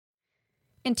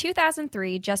In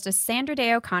 2003, Justice Sandra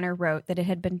Day O'Connor wrote that it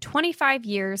had been 25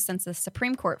 years since the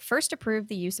Supreme Court first approved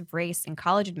the use of race in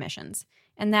college admissions,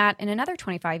 and that in another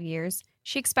 25 years,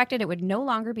 she expected it would no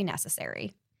longer be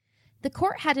necessary. The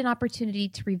court had an opportunity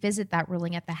to revisit that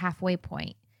ruling at the halfway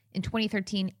point in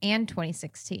 2013 and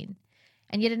 2016.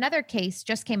 And yet another case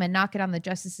just came a knocking on the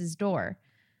justice's door.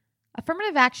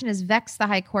 Affirmative action has vexed the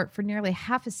High Court for nearly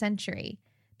half a century.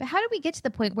 But how did we get to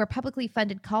the point where publicly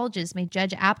funded colleges may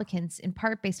judge applicants in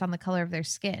part based on the color of their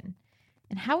skin?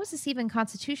 And how is this even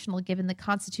constitutional given the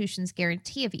Constitution's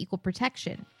guarantee of equal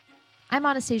protection? I'm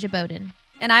Anastasia Bowden.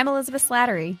 And I'm Elizabeth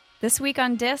Slattery. This week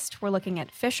on DIST, we're looking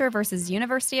at Fisher versus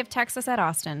University of Texas at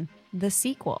Austin, the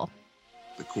sequel.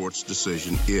 The court's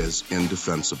decision is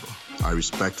indefensible. I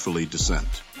respectfully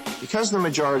dissent. Because the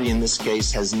majority in this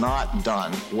case has not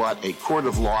done what a court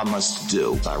of law must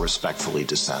do, I respectfully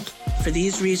dissent. For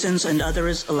these reasons and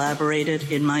others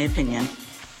elaborated in my opinion,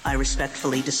 I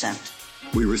respectfully dissent.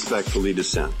 We respectfully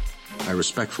dissent. I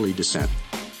respectfully dissent.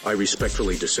 I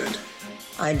respectfully dissent.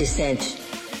 I dissent.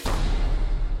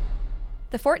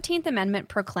 The 14th Amendment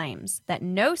proclaims that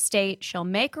no state shall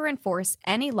make or enforce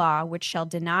any law which shall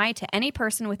deny to any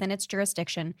person within its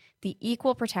jurisdiction the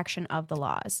equal protection of the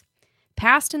laws.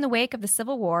 Passed in the wake of the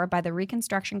Civil War by the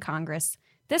Reconstruction Congress,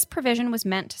 this provision was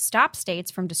meant to stop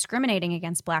states from discriminating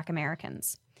against Black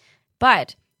Americans.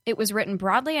 But it was written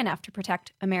broadly enough to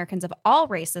protect Americans of all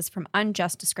races from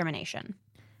unjust discrimination.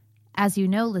 As you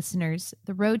know, listeners,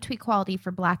 the road to equality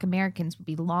for Black Americans would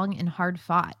be long and hard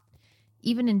fought.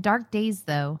 Even in dark days,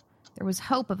 though, there was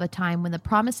hope of a time when the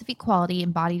promise of equality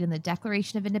embodied in the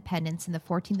Declaration of Independence and the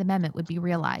 14th Amendment would be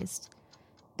realized.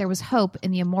 There was hope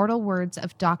in the immortal words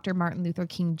of Dr. Martin Luther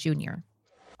King, Jr.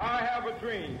 I have a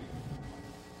dream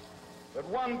that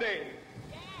one day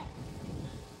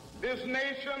this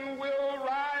nation will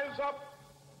rise up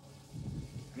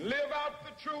and live out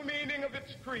the true meaning of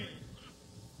its creed.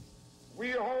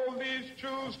 We hold these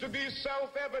truths to be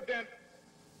self-evident,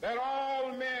 that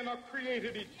all men are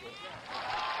created equal.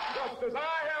 Just as I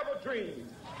have a dream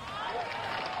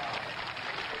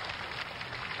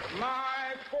that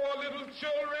my 4 little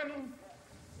children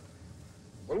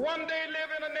will one day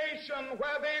live in a nation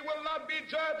where they will not be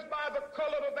judged by the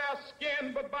color of their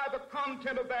skin, but by the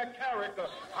content of their character.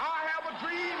 I have a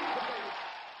dream today.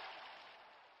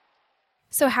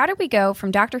 So how did we go from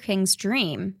Dr. King's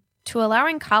dream to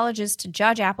allowing colleges to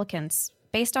judge applicants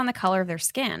based on the color of their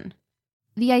skin?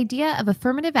 The idea of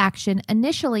affirmative action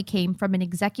initially came from an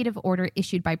executive order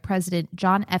issued by President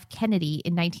John F. Kennedy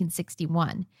in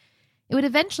 1961. It would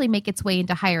eventually make its way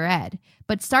into higher ed,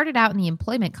 but started out in the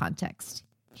employment context.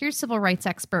 Here's civil rights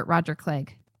expert Roger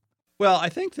Clegg. Well, I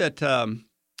think that,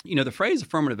 the phrase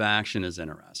affirmative action is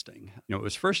interesting. It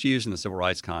was first used in the civil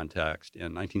rights context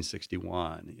in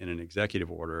 1961 in an executive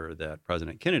order that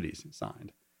President Kennedy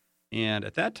signed. And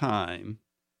at that time,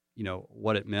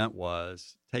 what it meant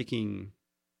was taking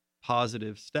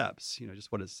positive steps,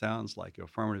 just what it sounds like,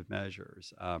 affirmative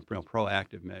measures,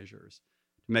 proactive measures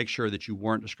to make sure that you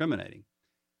weren't discriminating.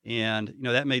 And,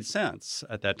 that made sense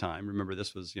at that time. Remember,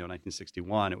 this was,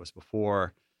 1961. It was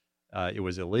before it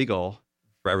was illegal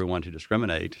for everyone to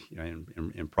discriminate,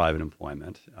 in private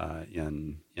employment,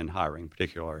 in hiring, in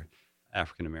particular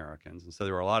African Americans. And so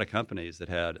there were a lot of companies that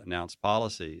had announced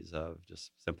policies of just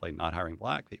simply not hiring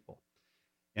Black people.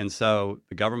 And so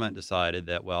the government decided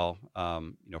that,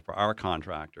 for our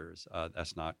contractors,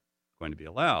 that's not going to be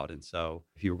allowed. And so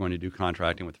if you were going to do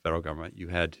contracting with the federal government, you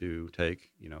had to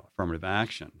take, affirmative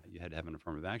action. You had to have an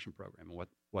affirmative action program. And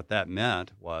what that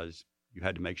meant was you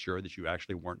had to make sure that you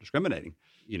actually weren't discriminating.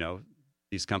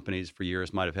 These companies for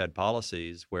years might have had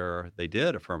policies where they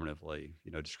did affirmatively,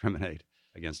 discriminate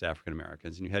against African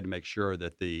Americans. And you had to make sure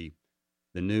that the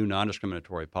new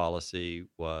non-discriminatory policy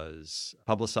was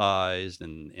publicized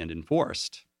and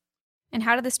enforced. And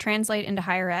how did this translate into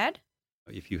higher ed?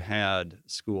 If you had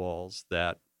schools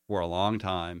that for a long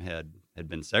time had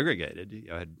been segregated,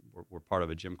 were part of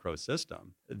a Jim Crow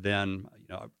system, then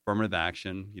affirmative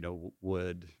action,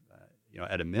 would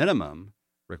at a minimum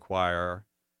require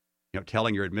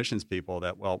telling your admissions people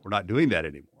that, we're not doing that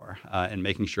anymore, and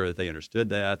making sure that they understood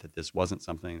that this wasn't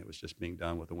something that was just being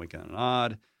done with a wink and a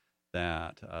nod,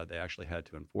 that they actually had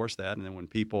to enforce that. And then when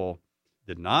people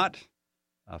did not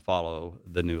follow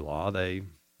the new law, they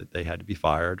had to be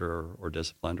fired or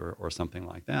disciplined or something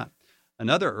like that.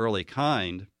 Another early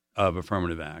kind of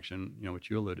affirmative action, which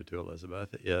you alluded to,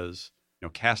 Elizabeth, is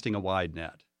casting a wide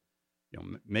net,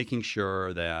 making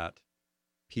sure that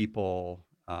people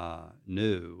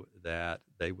knew that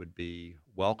they would be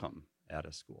welcome at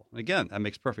a school. And again, that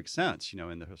makes perfect sense,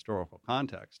 in the historical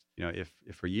context. If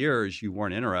for years you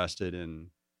weren't interested in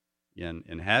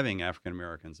in having African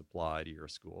Americans apply to your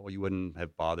school, you wouldn't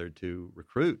have bothered to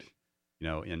recruit,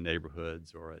 in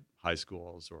neighborhoods or at high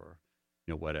schools or,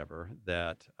 whatever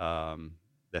that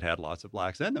that had lots of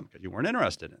blacks in them because you weren't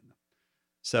interested in them.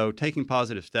 So taking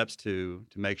positive steps to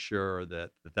make sure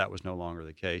that was no longer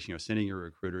the case, sending your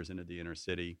recruiters into the inner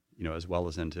city, as well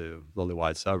as into lily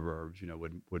white suburbs,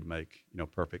 would make,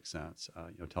 perfect sense,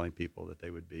 telling people that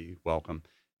they would be welcome.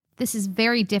 This is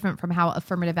very different from how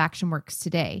affirmative action works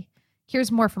today.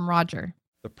 Here's more from Roger.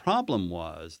 The problem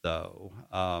was, though,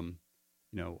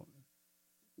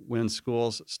 when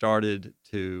schools started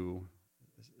to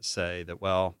say that,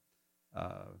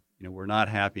 we're not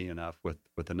happy enough with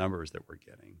the numbers that we're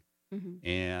getting, mm-hmm.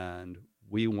 and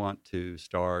we want to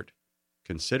start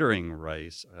considering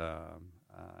race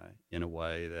in a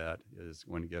way that is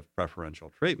going to give preferential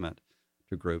treatment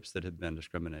to groups that have been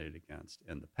discriminated against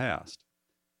in the past.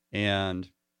 And,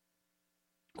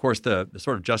 of course, the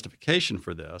sort of justification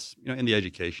for this, in the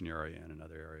education area and in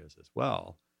other areas as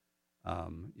well,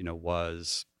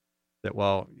 was that,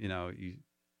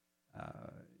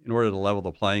 in order to level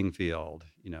the playing field,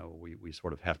 we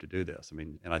sort of have to do this.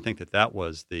 And I think that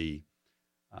was the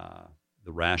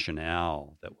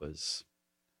rationale that was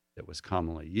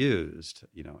commonly used,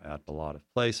 at a lot of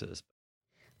places.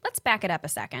 Let's back it up a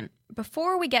second.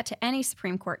 Before we get to any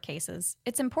Supreme Court cases,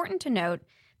 it's important to note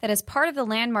that as part of the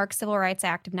landmark Civil Rights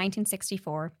Act of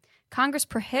 1964, Congress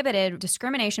prohibited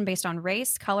discrimination based on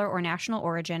race, color, or national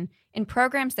origin in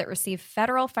programs that receive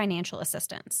federal financial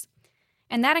assistance.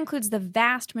 And that includes the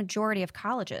vast majority of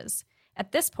colleges.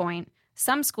 At this point,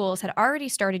 some schools had already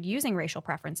started using racial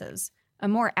preferences, a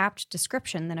more apt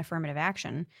description than affirmative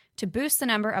action, to boost the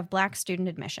number of black student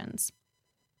admissions.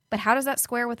 But how does that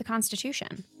square with the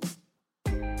Constitution?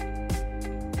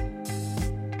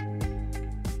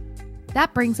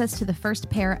 That brings us to the first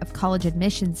pair of college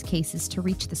admissions cases to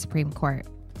reach the Supreme Court.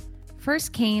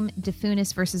 First came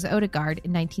DeFunis versus Odegaard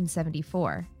in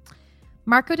 1974.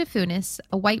 Marco DeFunis,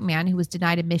 a white man who was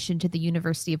denied admission to the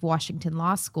University of Washington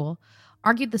Law School,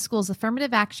 argued the school's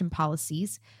affirmative action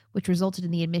policies, which resulted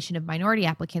in the admission of minority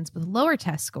applicants with lower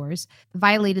test scores,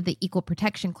 violated the Equal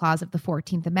Protection Clause of the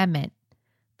 14th Amendment.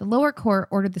 The lower court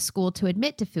ordered the school to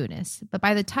admit DeFunis, but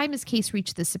by the time his case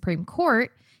reached the Supreme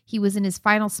Court, he was in his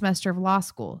final semester of law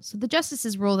school, so the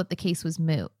justices ruled that the case was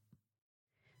moot.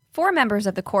 4 members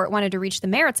of the court wanted to reach the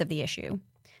merits of the issue.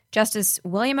 Justice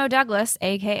William O. Douglas,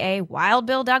 a.k.a. Wild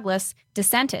Bill Douglas,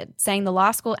 dissented, saying the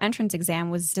law school entrance exam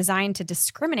was designed to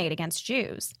discriminate against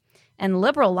Jews. And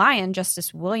liberal lion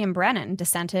Justice William Brennan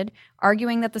dissented,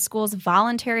 arguing that the school's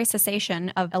voluntary cessation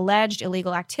of alleged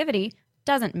illegal activity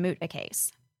doesn't moot a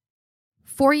case.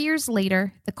 4 years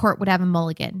later, the court would have a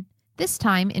mulligan. This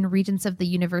time, in Regents of the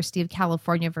University of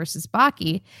California versus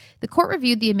Bakke, the court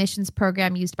reviewed the admissions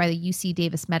program used by the UC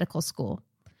Davis Medical School.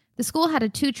 The school had a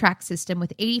 2-track system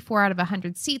with 84 out of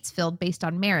 100 seats filled based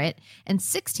on merit and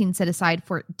 16 set aside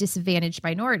for disadvantaged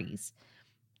minorities.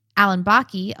 Alan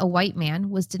Bakke, a white man,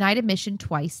 was denied admission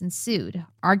twice and sued,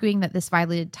 arguing that this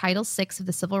violated Title VI of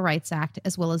the Civil Rights Act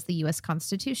as well as the U.S.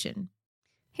 Constitution.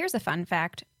 Here's a fun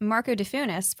fact. Marco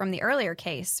DeFunis, from the earlier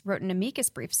case, wrote an amicus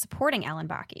brief supporting Alan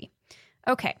Bakke.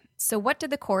 Okay, so what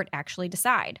did the court actually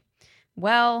decide?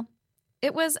 Well,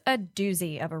 it was a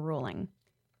doozy of a ruling.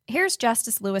 Here's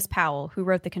Justice Lewis Powell, who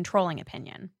wrote the controlling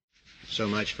opinion. So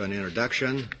much for an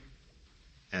introduction.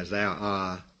 As there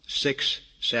are 6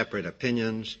 separate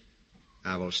opinions,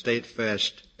 I will state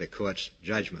first the court's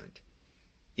judgment.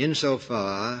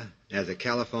 Insofar as the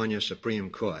California Supreme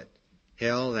Court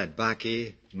held that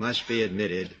Bakke must be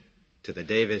admitted to the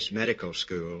Davis Medical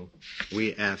School,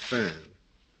 we affirm.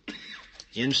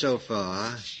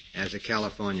 Insofar as the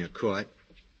California court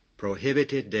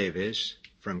prohibited Davis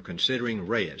from considering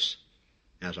race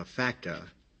as a factor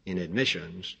in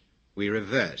admissions, we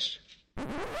reverse.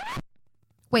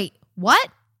 Wait, what?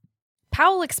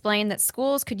 Powell explained that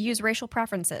schools could use racial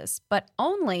preferences, but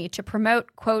only to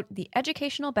promote, quote, the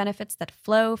educational benefits that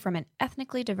flow from an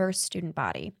ethnically diverse student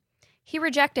body. He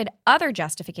rejected other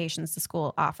justifications the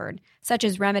school offered, such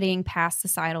as remedying past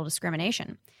societal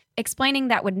discrimination, explaining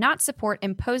that would not support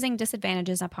imposing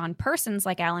disadvantages upon persons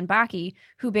like Alan Bakke,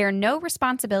 who bear no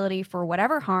responsibility for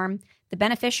whatever harm the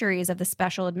beneficiaries of the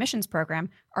special admissions program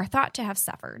are thought to have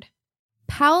suffered.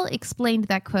 Powell explained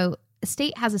that, quote, a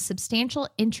state has a substantial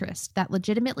interest that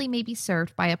legitimately may be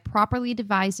served by a properly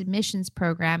devised admissions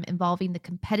program involving the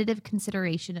competitive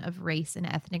consideration of race and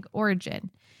ethnic origin.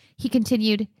 He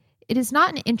continued, it is not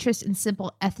an interest in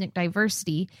simple ethnic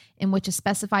diversity in which a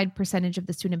specified percentage of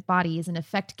the student body is in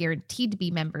effect guaranteed to be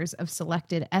members of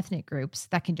selected ethnic groups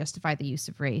that can justify the use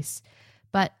of race,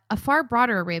 but a far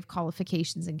broader array of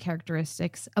qualifications and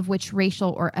characteristics, of which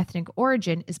racial or ethnic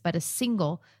origin is but a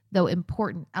single, though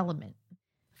important, element.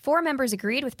 4 members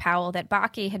agreed with Powell that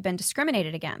Bakke had been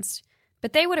discriminated against,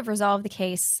 but they would have resolved the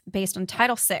case based on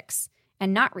Title VI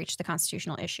and not reached the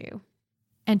constitutional issue.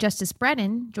 And Justice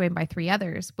Brennan, joined by 3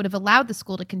 others, would have allowed the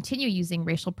school to continue using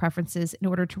racial preferences in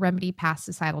order to remedy past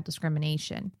societal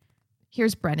discrimination.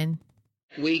 Here's Brennan.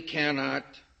 We cannot,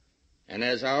 and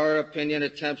as our opinion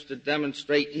attempts to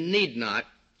demonstrate, need not,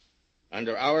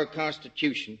 under our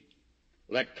Constitution,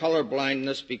 let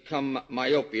colorblindness become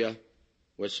myopia,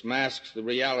 which masks the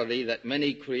reality that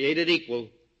many created equal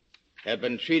have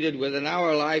been treated within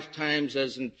our lifetimes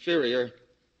as inferior,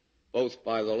 both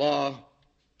by the law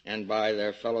and by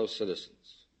their fellow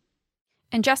citizens.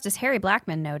 And Justice Harry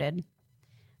Blackmun noted,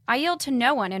 I yield to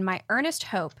no one in my earnest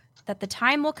hope that the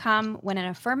time will come when an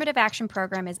affirmative action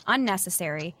program is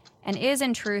unnecessary and is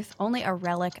in truth only a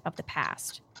relic of the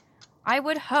past. I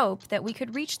would hope that we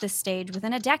could reach this stage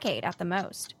within a decade at the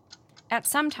most. At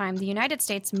some time, the United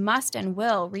States must and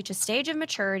will reach a stage of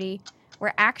maturity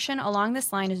where action along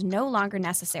this line is no longer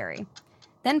necessary.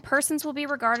 Then persons will be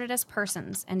regarded as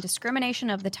persons, and discrimination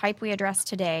of the type we address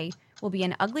today will be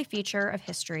an ugly feature of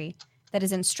history that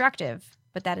is instructive,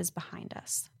 but that is behind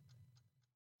us.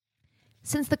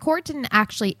 Since the court didn't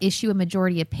actually issue a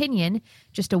majority opinion,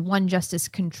 just a one-justice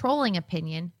controlling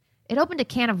opinion, it opened a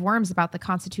can of worms about the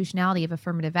constitutionality of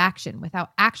affirmative action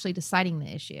without actually deciding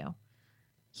the issue.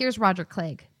 Here's Roger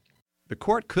Clegg. The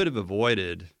court could have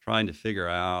avoided trying to figure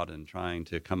out and trying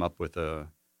to come up with a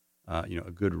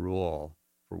good rule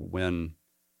for when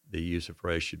the use of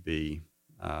race should be,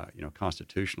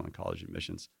 constitutional in college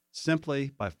admissions,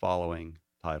 simply by following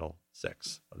Title VI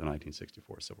of the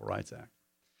 1964 Civil Rights Act.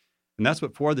 And that's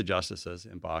what 4 of the justices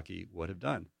in Bakke would have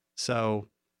done. So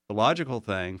the logical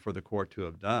thing for the court to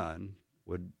have done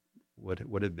would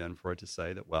have been for it to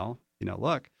say that, well,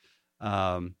 look,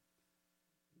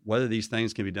 whether these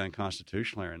things can be done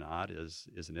constitutionally or not is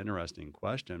an interesting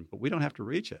question, but we don't have to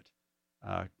reach it.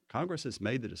 Congress has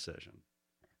made the decision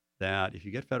that if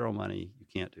you get federal money, you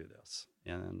can't do this,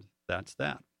 and that's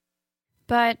that.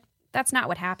 But that's not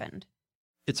what happened.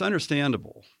 It's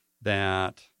understandable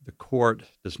that the court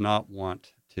does not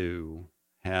want to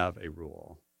have a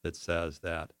rule that says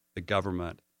that the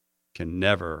government can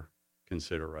never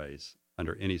consider race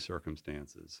under any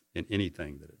circumstances in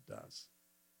anything that it does.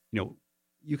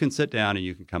 You can sit down and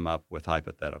you can come up with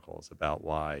hypotheticals about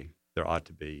why there ought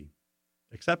to be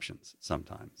exceptions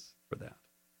sometimes for that.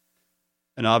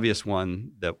 An obvious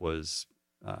one that was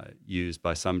used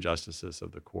by some justices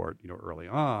of the court, early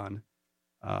on,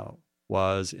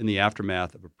 was in the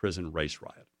aftermath of a prison race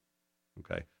riot.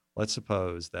 Okay, let's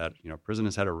suppose that prison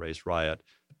has had a race riot.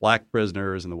 The black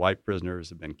prisoners and the white prisoners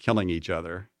have been killing each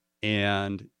other,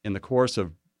 and in the course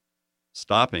of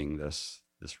stopping this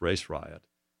race riot,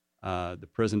 the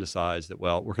prison decides that,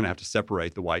 well, we're going to have to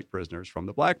separate the white prisoners from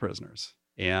the black prisoners.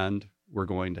 And we're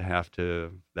going to have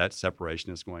to, that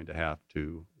separation is going to have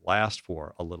to last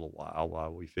for a little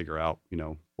while we figure out,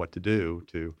 what to do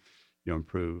to,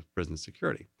 improve prison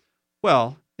security.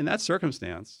 Well, in that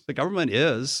circumstance, the government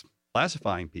is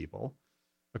classifying people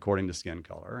according to skin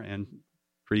color and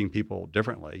treating people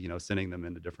differently, sending them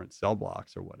into different cell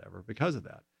blocks or whatever because of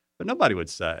that. But nobody would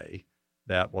say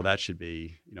that, well, that should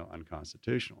be,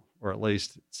 unconstitutional, or at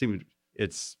least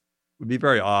it would be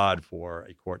very odd for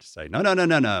a court to say, no,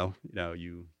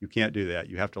 you can't do that.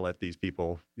 You have to let these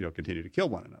people, continue to kill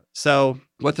one another. So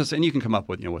what this, and you can come up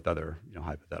with, with other,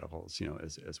 hypotheticals,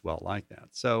 as well like that.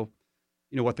 So,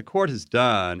 what the court has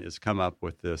done is come up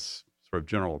with this sort of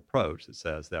general approach that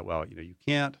says that, well, you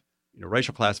can't,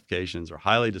 racial classifications are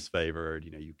highly disfavored.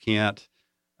 You can't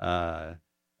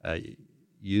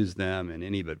use them in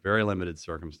any but very limited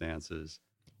circumstances.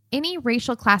 Any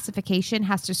racial classification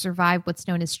has to survive what's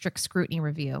known as strict scrutiny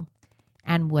review.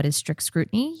 And what is strict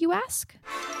scrutiny, you ask?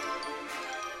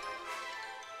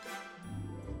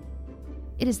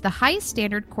 It is the highest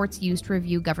standard courts use to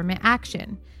review government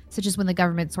action, such as when the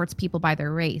government sorts people by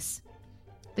their race.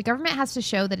 The government has to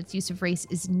show that its use of race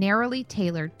is narrowly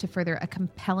tailored to further a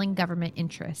compelling government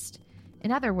interest.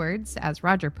 In other words, as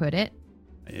Roger put it,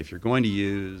 if you're going to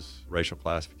use racial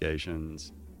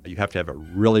classifications, you have to have a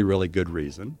really, really good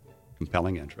reason,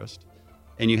 compelling interest,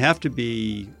 and you have to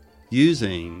be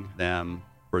using them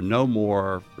for no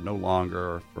longer, no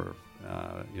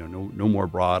more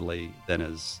broadly than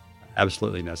is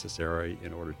absolutely necessary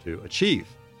in order to achieve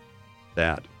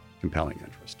that compelling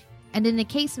interest. And in a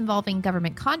case involving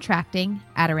government contracting,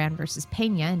 Adarand versus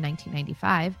Pena in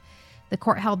 1995, the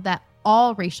court held that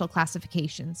all racial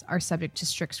classifications are subject to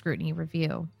strict scrutiny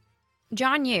review.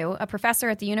 John Yoo, a professor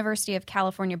at the University of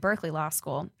California, Berkeley Law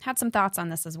School, had some thoughts on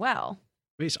this as well.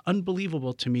 It's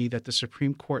unbelievable to me that the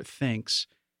Supreme Court thinks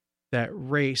that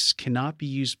race cannot be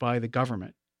used by the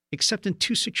government, except in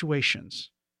two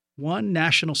situations. One,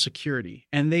 national security.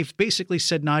 And they've basically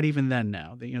said not even then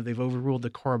now. They've overruled the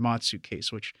Korematsu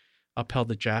case, which upheld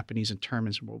the Japanese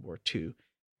internments in World War II.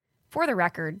 For the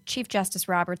record, Chief Justice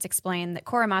Roberts explained that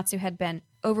Korematsu had been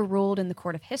overruled in the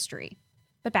court of history.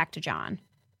 But back to John.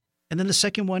 And then the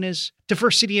second one is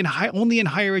diversity only in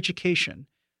higher education.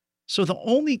 So the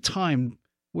only time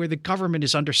where the government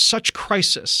is under such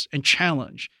crisis and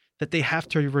challenge that they have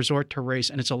to resort to race,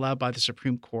 and it's allowed by the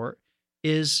Supreme Court,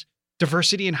 is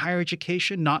diversity in higher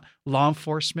education, not law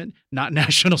enforcement, not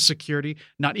national security,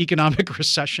 not economic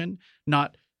recession,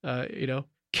 not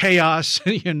chaos,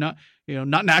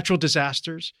 not natural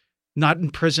disasters, not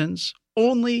in prisons,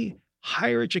 only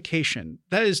higher education.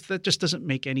 That just doesn't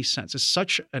make any sense. It's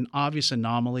such an obvious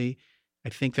anomaly, I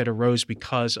think, that arose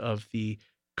because of the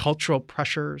cultural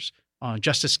pressures on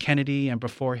Justice Kennedy and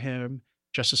before him,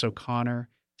 Justice O'Connor,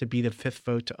 to be the fifth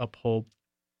vote to uphold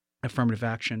affirmative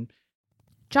action.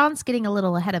 John's getting a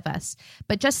little ahead of us,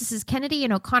 but Justices Kennedy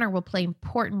and O'Connor will play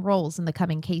important roles in the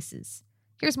coming cases.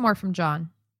 Here's more from John.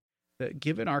 That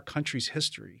given our country's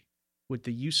history with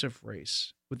the use of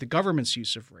race, with the government's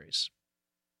use of race,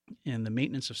 and the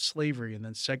maintenance of slavery and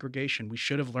then segregation, we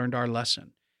should have learned our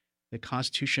lesson. The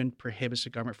Constitution prohibits the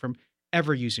government from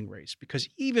ever using race, because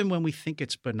even when we think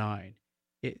it's benign,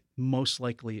 it most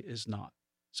likely is not.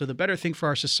 So the better thing for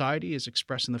our society is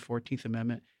expressed in the 14th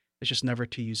Amendment. It's just never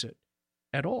to use it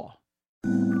at all.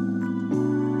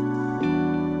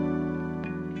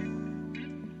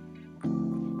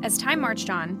 As time marched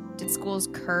on, did schools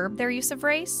curb their use of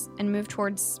race and move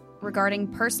towards regarding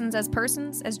persons, as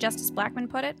Justice Blackmun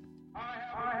put it?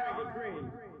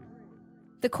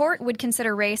 The court would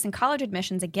consider race in college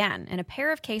admissions again in a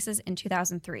pair of cases in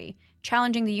 2003,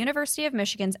 challenging the University of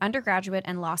Michigan's undergraduate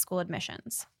and law school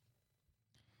admissions.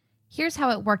 Here's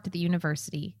how it worked at the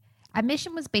university.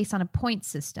 Admission was based on a point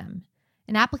system.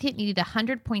 An applicant needed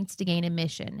 100 points to gain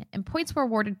admission, and points were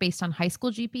awarded based on high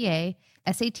school GPA,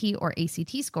 SAT or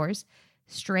ACT scores,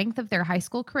 strength of their high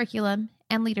school curriculum,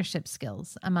 and leadership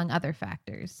skills, among other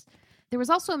factors. There was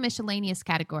also a miscellaneous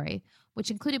category,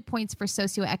 which included points for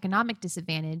socioeconomic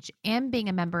disadvantage and being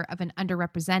a member of an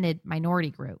underrepresented minority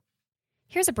group.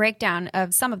 Here's a breakdown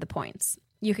of some of the points.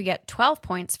 You could get 12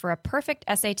 points for a perfect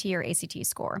SAT or ACT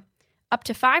score, up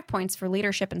to 5 points for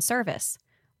leadership and service,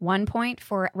 1 point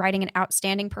for writing an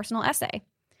outstanding personal essay.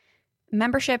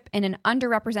 Membership in an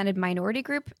underrepresented minority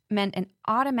group meant an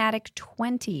automatic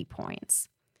 20 points.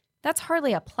 That's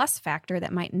hardly a plus factor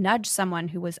that might nudge someone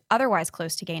who was otherwise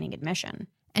close to gaining admission.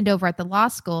 And over at the law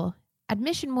school,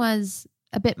 admission was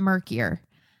a bit murkier.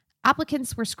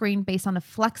 Applicants were screened based on a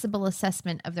flexible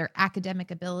assessment of their academic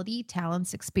ability,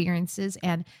 talents, experiences,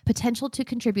 and potential to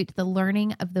contribute to the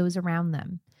learning of those around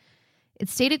them.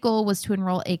 Its stated goal was to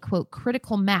enroll a, quote,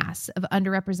 critical mass of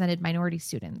underrepresented minority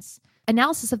students.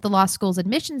 Analysis of the law school's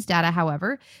admissions data,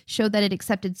 however, showed that it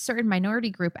accepted certain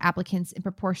minority group applicants in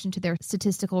proportion to their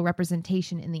statistical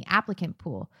representation in the applicant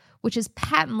pool, which is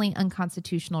patently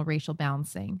unconstitutional racial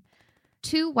balancing.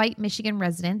 2 white Michigan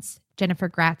residents, Jennifer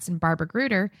Gratz and Barbara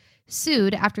Gruder,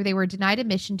 sued after they were denied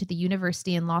admission to the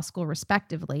university and law school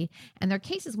respectively, and their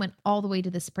cases went all the way to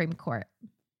the Supreme Court.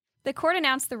 The court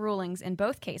announced the rulings in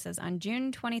both cases on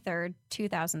June 23,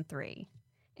 2003.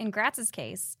 In Gratz's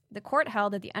case, the court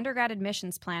held that the undergrad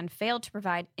admissions plan failed to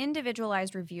provide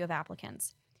individualized review of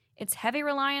applicants. Its heavy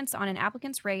reliance on an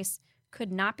applicant's race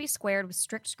could not be squared with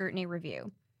strict scrutiny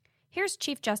review. Here's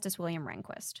Chief Justice William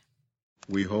Rehnquist.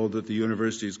 We hold that the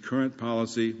university's current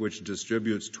policy, which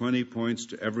distributes 20 points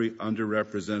to every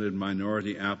underrepresented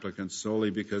minority applicant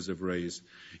solely because of race,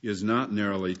 is not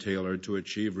narrowly tailored to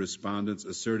achieve respondents'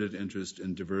 asserted interest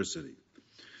in diversity.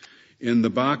 In the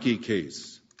Bakke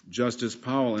case, Justice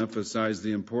Powell emphasized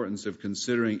the importance of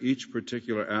considering each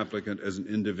particular applicant as an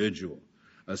individual,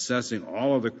 assessing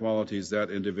all of the qualities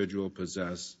that individual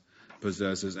possesses,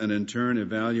 and in turn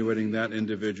evaluating that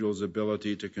individual's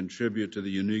ability to contribute to the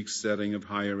unique setting of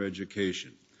higher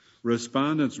education.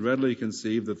 Respondents readily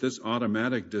conceive that this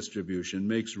automatic distribution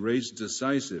makes race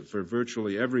decisive for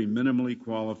virtually every minimally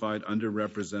qualified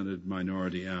underrepresented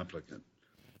minority applicant.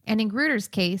 And in Gruder's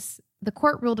case, the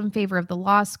court ruled in favor of the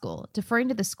law school, deferring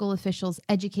to the school official's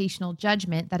educational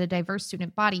judgment that a diverse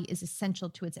student body is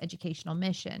essential to its educational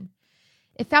mission.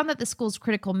 It found that the school's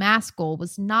critical mass goal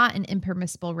was not an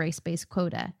impermissible race-based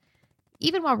quota.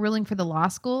 Even while ruling for the law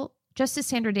school, Justice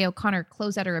Sandra Day O'Connor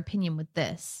closed out her opinion with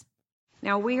this.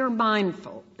 Now, we are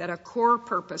mindful that a core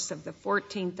purpose of the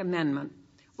 14th Amendment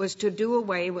was to do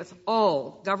away with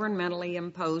all governmentally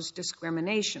imposed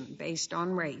discrimination based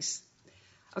on race.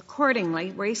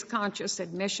 Accordingly, race-conscious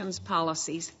admissions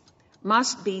policies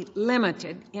must be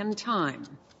limited in time.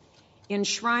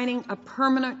 Enshrining a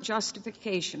permanent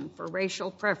justification for racial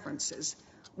preferences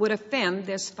would offend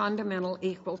this fundamental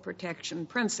equal protection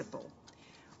principle.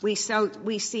 We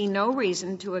see no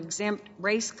reason to exempt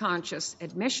race-conscious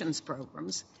admissions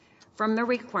programs from the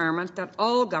requirement that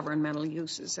all governmental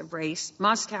uses of race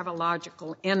must have a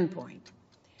logical endpoint.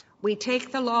 We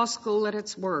take the law school at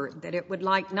its word that it would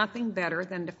like nothing better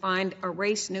than to find a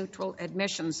race-neutral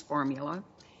admissions formula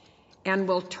and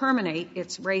will terminate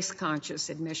its race-conscious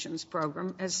admissions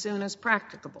program as soon as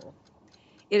practicable.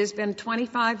 It has been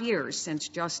 25 years since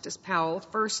Justice Powell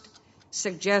first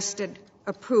suggested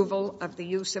approval of the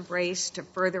use of race to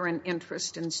further an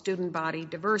interest in student body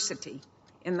diversity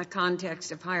in the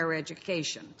context of higher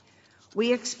education.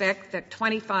 We expect that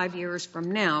 25 years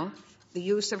from now, the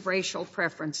use of racial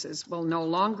preferences will no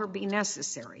longer be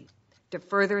necessary to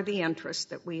further the interests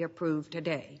that we approve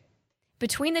today.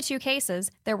 Between the two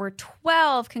cases, there were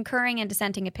 12 concurring and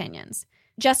dissenting opinions.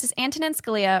 Justice Antonin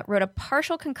Scalia wrote a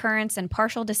partial concurrence and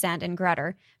partial dissent in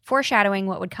Grutter, foreshadowing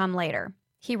what would come later.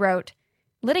 He wrote,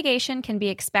 "Litigation can be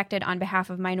expected on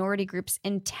behalf of minority groups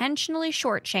intentionally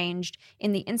shortchanged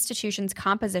in the institution's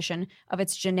composition of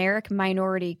its generic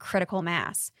minority critical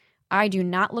mass. I do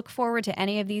not look forward to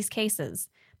any of these cases.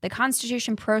 The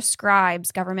Constitution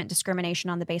proscribes government discrimination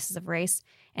on the basis of race,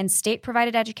 and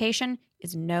state-provided education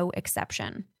is no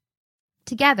exception."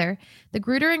 Together, the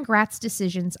Grutter and Gratz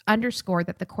decisions underscore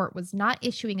that the court was not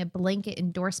issuing a blanket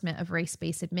endorsement of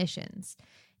race-based admissions.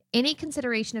 Any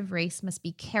consideration of race must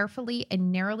be carefully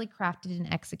and narrowly crafted and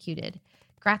executed.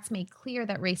 Gratz made clear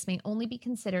that race may only be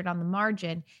considered on the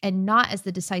margin and not as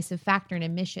the decisive factor in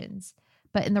admissions.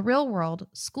 But in the real world,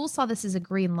 schools saw this as a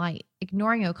green light,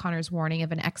 ignoring O'Connor's warning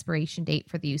of an expiration date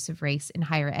for the use of race in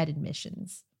higher ed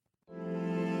admissions.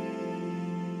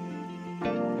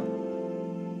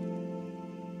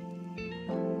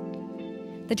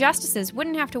 The justices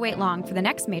wouldn't have to wait long for the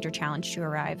next major challenge to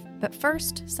arrive, but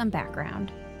first, some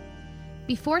background.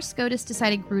 Before SCOTUS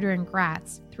decided Grutter and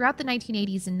Gratz, throughout the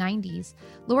 1980s and 90s,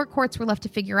 lower courts were left to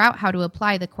figure out how to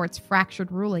apply the court's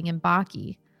fractured ruling in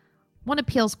Bakke. One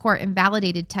appeals court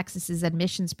invalidated Texas's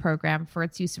admissions program for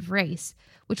its use of race,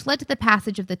 which led to the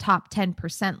passage of the Top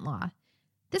 10% law.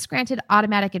 This granted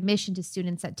automatic admission to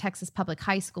students at Texas public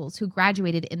high schools who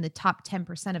graduated in the top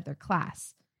 10% of their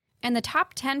class. And the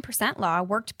Top 10% law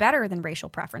worked better than racial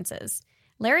preferences.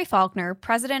 Larry Faulkner,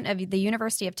 president of the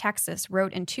University of Texas,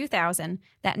 wrote in 2000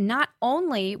 that not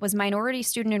only was minority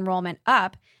student enrollment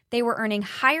up, they were earning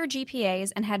higher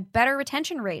GPAs and had better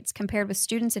retention rates compared with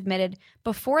students admitted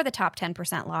before the Top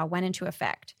 10% law went into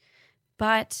effect.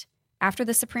 But after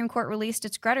the Supreme Court released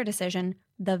its Grutter decision,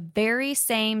 the very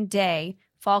same day,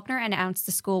 Faulkner announced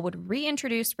the school would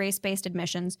reintroduce race-based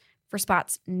admissions for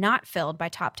spots not filled by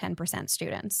Top 10%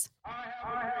 students.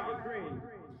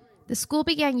 The school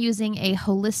began using a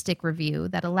holistic review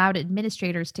that allowed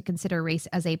administrators to consider race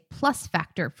as a plus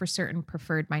factor for certain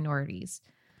preferred minorities.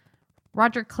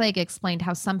 Roger Clegg explained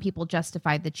how some people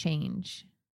justified the change.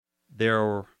 There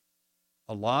were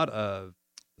a lot of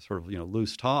sort of,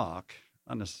 loose talk,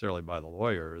 not necessarily by the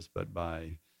lawyers, but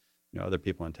by, other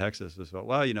people in Texas.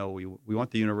 So, we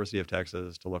want the University of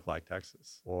Texas to look like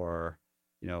Texas. Or,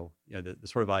 the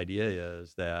sort of idea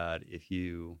is that if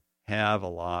you have a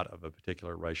lot of a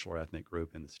particular racial or ethnic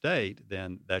group in the state,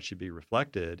 then that should be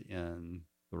reflected in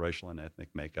the racial and ethnic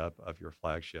makeup of your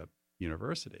flagship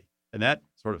university. And that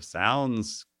sort of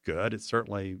sounds good. It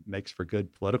certainly makes for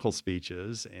good political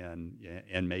speeches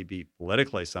and may be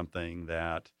politically something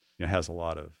that has a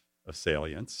lot of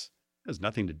salience. It has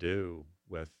nothing to do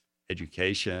with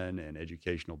education and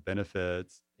educational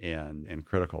benefits and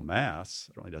critical mass.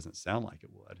 It really doesn't sound like it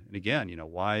would. And again,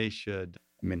 why should,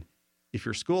 if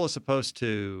your school is supposed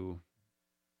to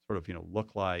sort of,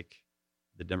 look like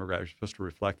the demographic, supposed to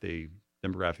reflect the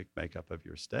demographic makeup of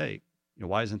your state,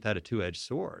 why isn't that a two-edged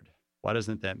sword? Why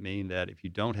doesn't that mean that if you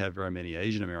don't have very many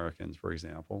Asian Americans, for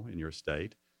example, in your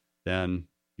state, then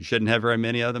you shouldn't have very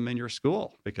many of them in your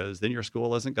school, because then your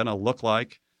school isn't going to look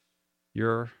like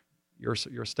your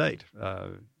state.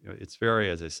 It's very,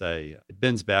 as I say, it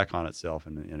bends back on itself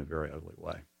in a very ugly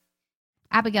way.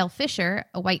 Abigail Fisher,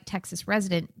 a white Texas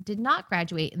resident, did not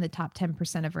graduate in the top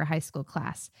 10% of her high school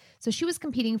class, so she was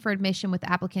competing for admission with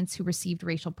applicants who received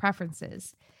racial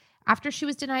preferences. After she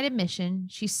was denied admission,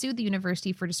 she sued the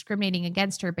university for discriminating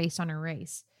against her based on her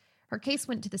race. Her case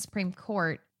went to the Supreme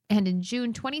Court, and in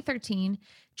June 2013,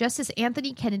 Justice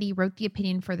Anthony Kennedy wrote the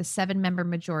opinion for the 7-member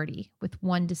majority, with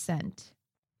one dissent.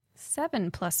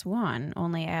 7 plus 1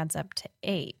 only adds up to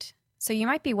 8. So you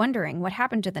might be wondering what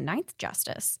happened to the 9th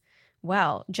justice.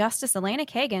 Well, Justice Elena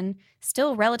Kagan,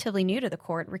 still relatively new to the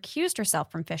court, recused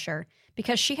herself from Fisher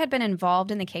because she had been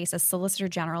involved in the case as Solicitor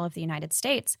General of the United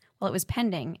States while it was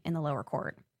pending in the lower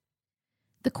court.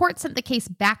 The court sent the case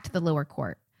back to the lower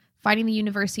court, finding the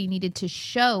university needed to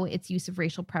show its use of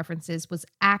racial preferences was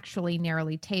actually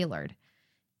narrowly tailored.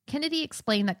 Kennedy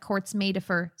explained that courts may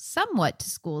defer somewhat to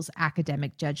schools'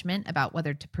 academic judgment about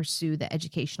whether to pursue the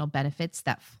educational benefits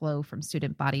that flow from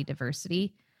student body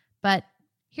diversity. But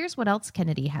here's what else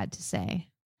Kennedy had to say.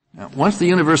 Now, once the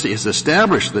university has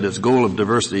established that its goal of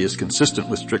diversity is consistent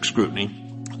with strict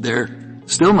scrutiny, there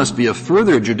still must be a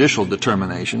further judicial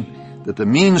determination that the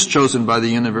means chosen by the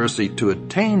university to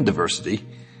attain diversity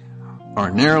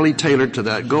are narrowly tailored to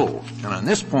that goal. And on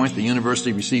this point, the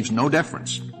university receives no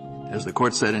deference. As the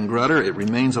court said in Grutter, it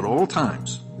remains at all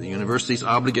times the university's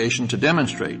obligation to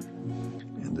demonstrate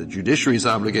and the judiciary's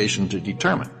obligation to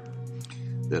determine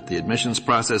that the admissions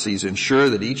processes ensure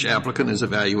that each applicant is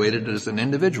evaluated as an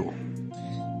individual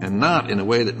and not in a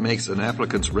way that makes an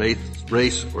applicant's race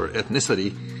or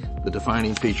ethnicity the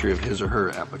defining feature of his or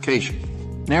her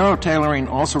application. Narrow tailoring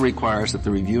also requires that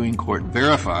the reviewing court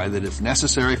verify that it's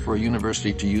necessary for a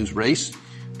university to use race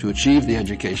to achieve the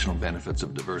educational benefits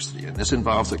of diversity. And this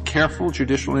involves a careful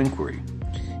judicial inquiry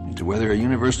into whether a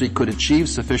university could achieve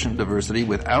sufficient diversity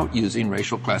without using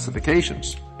racial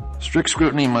classifications. Strict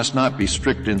scrutiny must not be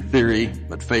strict in theory,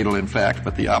 but fatal in fact,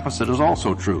 but the opposite is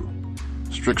also true.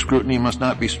 Strict scrutiny must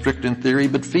not be strict in theory,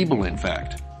 but feeble in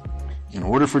fact. In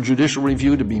order for judicial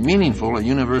review to be meaningful, a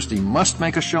university must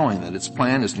make a showing that its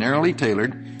plan is narrowly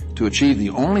tailored to achieve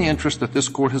the only interest that this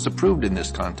court has approved in this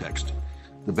context,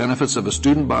 the benefits of a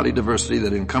student body diversity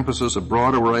that encompasses a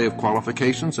broad array of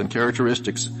qualifications and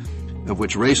characteristics of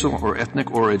which racial or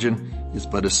ethnic origin is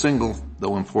but a single,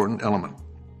 though important, element.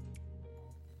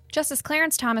 Justice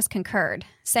Clarence Thomas concurred,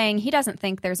 saying he doesn't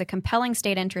think there's a compelling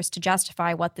state interest to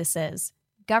justify what this is: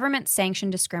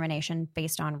 government-sanctioned discrimination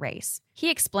based on race.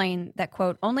 He explained that,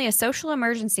 quote, only a social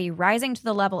emergency rising to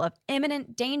the level of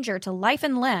imminent danger to life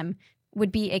and limb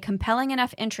would be a compelling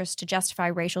enough interest to justify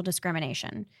racial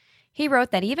discrimination. He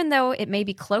wrote that even though it may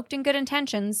be cloaked in good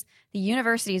intentions, the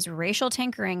university's racial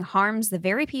tinkering harms the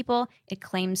very people it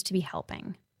claims to be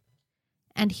helping.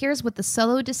 And here's what the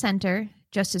solo dissenter,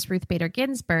 Justice Ruth Bader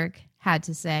Ginsburg, had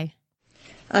to say.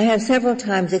 I have several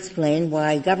times explained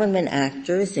why government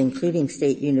actors, including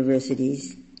state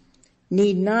universities,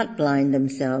 need not blind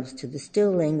themselves to the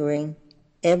still lingering,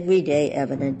 everyday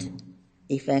evident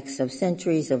effects of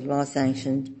centuries of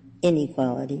law-sanctioned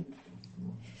inequality.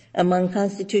 Among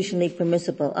constitutionally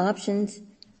permissible options,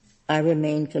 I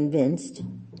remain convinced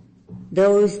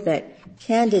those that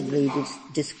candidly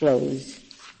disclose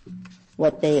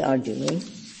what they are doing,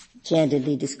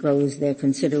 candidly disclose their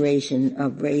consideration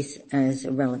of race as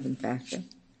a relevant factor,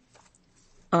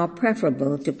 are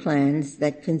preferable to plans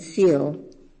that conceal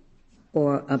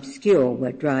or obscure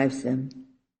what drives them.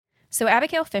 So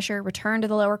Abigail Fisher returned to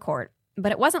the lower court,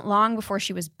 but it wasn't long before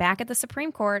she was back at the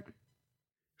Supreme Court.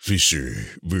 Fisher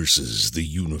versus the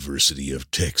University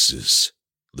of Texas,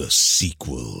 the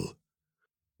sequel.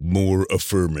 More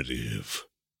affirmative,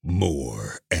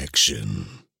 more action.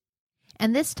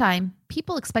 And this time,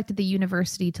 people expected the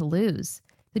university to lose.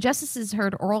 The justices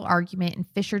heard oral argument in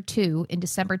Fisher 2 in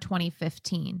December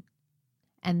 2015.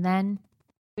 And then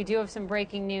we do have some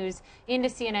breaking news into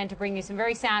CNN to bring you some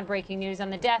very sad breaking news on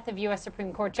the death of U.S.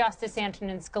 Supreme Court Justice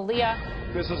Antonin Scalia.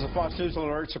 This is a Fox News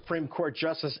Alert. Supreme Court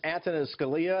Justice Antonin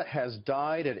Scalia has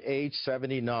died at age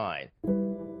 79.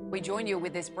 We join you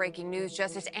with this breaking news.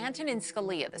 Justice Antonin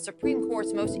Scalia, the Supreme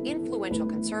Court's most influential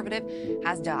conservative,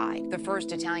 has died. The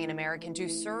first Italian-American to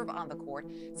serve on the court,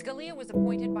 Scalia was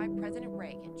appointed by President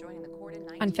Reagan, joining the court in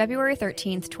On February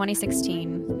 13th,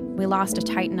 2016, we lost a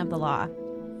titan of the law,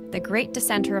 the great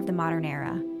dissenter of the modern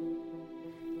era.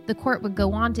 The court would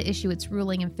go on to issue its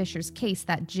ruling in Fisher's case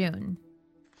that June.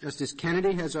 Justice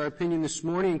Kennedy has our opinion this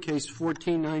morning in case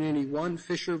 14981,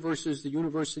 Fisher versus the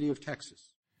University of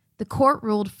Texas. The court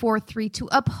ruled 4-3 to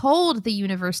uphold the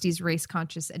university's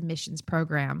race-conscious admissions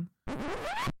program.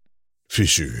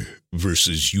 Fisher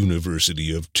versus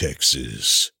University of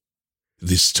Texas.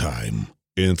 This time,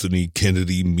 Anthony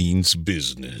Kennedy means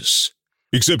business.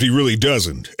 Except he really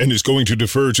doesn't, and is going to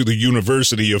defer to the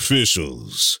university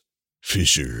officials.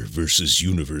 Fisher versus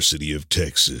University of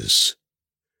Texas.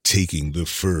 Taking the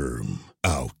firm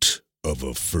out of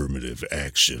affirmative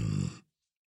action.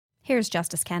 Here's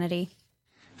Justice Kennedy.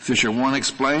 Fisher 1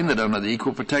 explained that under the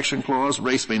Equal Protection Clause,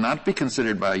 race may not be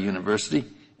considered by a university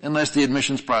unless the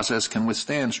admissions process can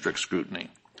withstand strict scrutiny.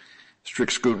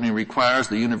 Strict scrutiny requires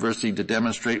the university to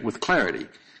demonstrate with clarity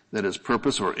that its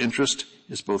purpose or interest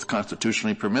is both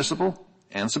constitutionally permissible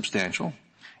and substantial,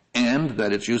 and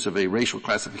that its use of a racial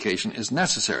classification is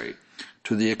necessary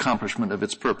to the accomplishment of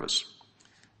its purpose.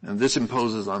 And this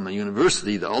imposes on the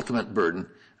university the ultimate burden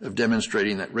of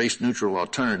demonstrating that race-neutral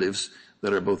alternatives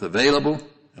that are both available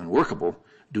and workable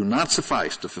do not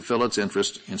suffice to fulfill its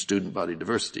interest in student body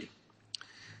diversity.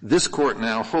 This court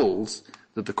now holds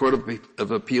that the Court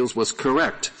of Appeals was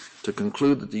correct to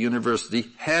conclude that the university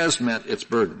has met its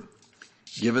burden.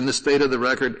 Given the state of the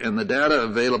record and the data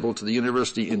available to the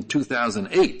university in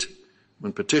 2008,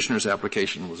 when petitioner's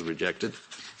application was rejected,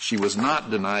 she was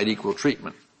not denied equal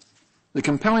treatment. The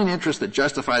compelling interest that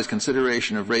justifies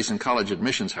consideration of race in college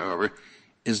admissions, however,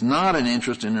 is not an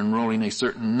interest in enrolling a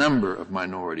certain number of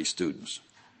minority students.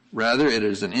 Rather, it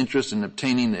is an interest in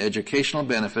obtaining the educational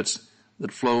benefits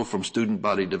that flow from student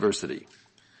body diversity.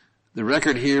 The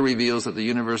record here reveals that the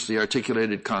university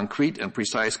articulated concrete and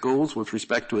precise goals with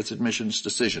respect to its admissions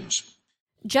decisions.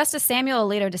 Justice Samuel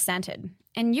Alito dissented,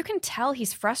 and you can tell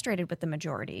he's frustrated with the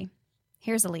majority.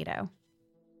 Here's Alito.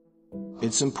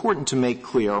 It's important to make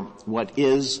clear what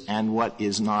is and what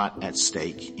is not at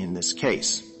stake in this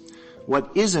case.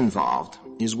 What is involved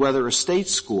is whether a state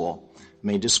school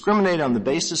may discriminate on the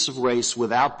basis of race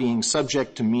without being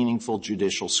subject to meaningful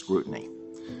judicial scrutiny.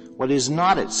 What is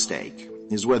not at stake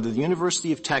is whether the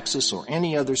University of Texas or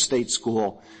any other state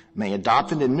school may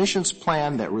adopt an admissions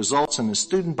plan that results in a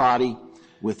student body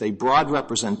with a broad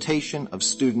representation of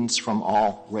students from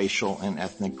all racial and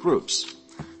ethnic groups.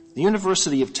 The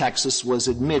University of Texas was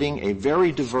admitting a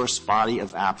very diverse body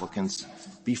of applicants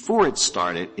before it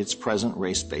started its present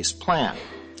race-based plan.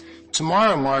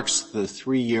 Tomorrow marks the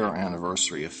 3-year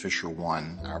anniversary of Fisher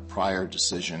 1, our prior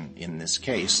decision in this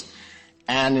case.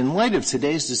 And in light of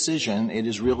today's decision, it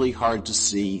is really hard to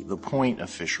see the point of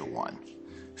Fisher 1.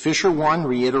 Fisher 1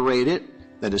 reiterated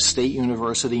that a state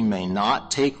university may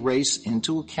not take race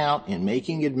into account in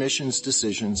making admissions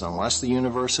decisions unless the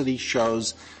university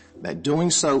shows that doing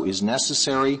so is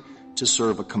necessary to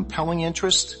serve a compelling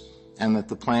interest and that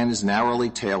the plan is narrowly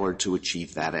tailored to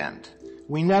achieve that end.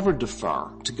 We never defer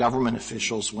to government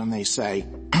officials when they say,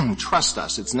 trust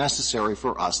us, it's necessary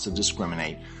for us to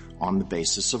discriminate on the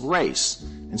basis of race.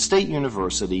 And state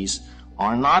universities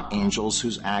are not angels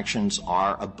whose actions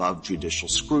are above judicial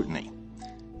scrutiny.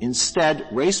 Instead,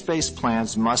 race-based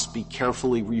plans must be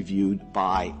carefully reviewed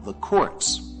by the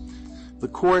courts. The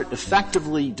court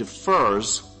effectively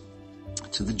defers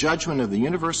to the judgment of the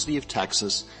University of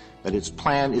Texas that its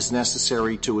plan is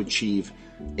necessary to achieve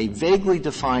a vaguely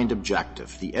defined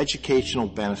objective, the educational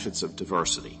benefits of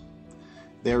diversity.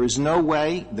 There is no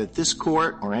way that this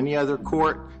court or any other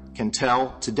court can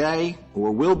tell today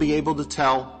or will be able to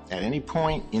tell at any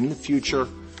point in the future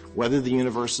whether the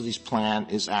university's plan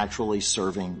is actually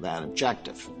serving that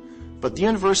objective. But the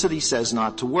university says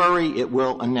not to worry. It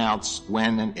will announce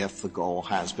when and if the goal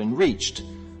has been reached.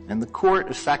 And the court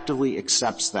effectively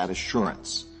accepts that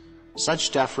assurance.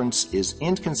 Such deference is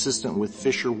inconsistent with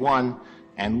Fisher 1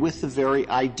 and with the very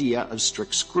idea of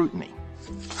strict scrutiny.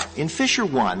 In Fisher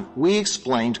 1, we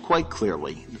explained quite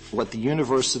clearly what the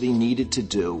university needed to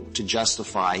do to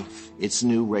justify its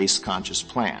new race-conscious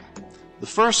plan. The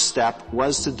first step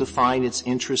was to define its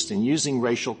interest in using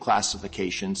racial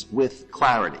classifications with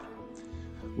clarity.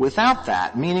 Without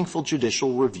that, meaningful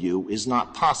judicial review is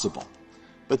not possible.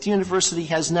 But the university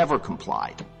has never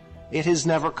complied. It has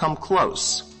never come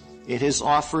close. It has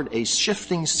offered a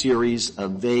shifting series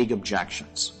of vague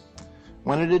objections.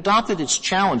 When it adopted its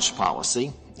challenge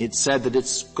policy, it said that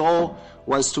its goal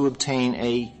was to obtain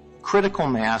a critical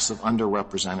mass of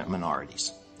underrepresented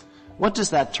minorities. What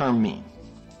does that term mean?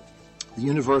 The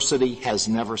university has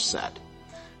never said.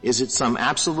 Is it some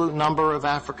absolute number of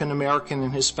African American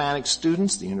and Hispanic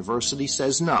students? The university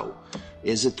says no.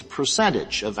 Is it the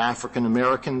percentage of African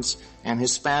Americans and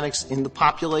Hispanics in the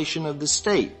population of the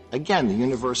state? Again, the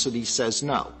university says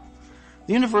no.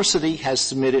 The university has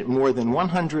submitted more than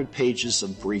 100 pages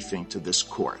of briefing to this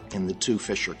court in the 2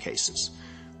 Fisher cases.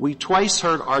 We twice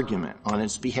heard argument on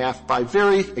its behalf by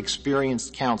very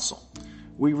experienced counsel.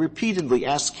 We repeatedly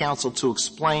asked counsel to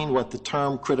explain what the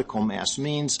term critical mass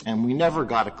means, and we never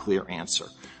got a clear answer.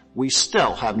 We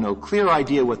still have no clear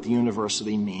idea what the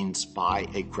university means by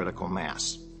a critical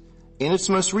mass. In its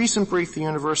most recent brief, the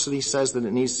university says that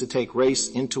it needs to take race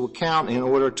into account in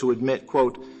order to admit,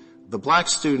 quote, the black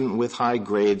student with high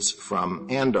grades from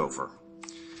Andover.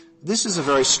 This is a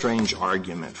very strange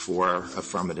argument for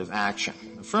affirmative action.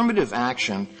 Affirmative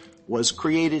action was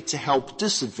created to help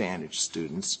disadvantaged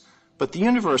students, but the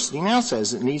university now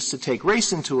says it needs to take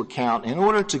race into account in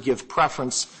order to give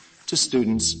preference to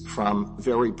students from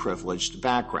very privileged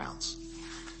backgrounds.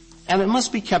 And it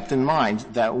must be kept in mind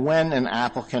that when an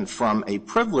applicant from a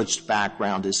privileged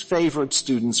background is favored,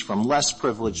 students from less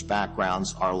privileged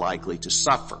backgrounds are likely to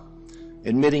suffer.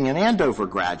 Admitting an Andover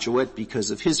graduate because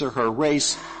of his or her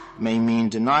race may mean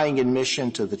denying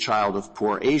admission to the child of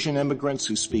poor Asian immigrants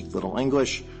who speak little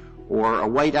English, or a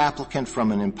white applicant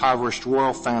from an impoverished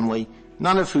rural family,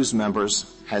 none of whose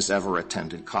members has ever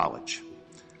attended college.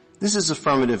 This is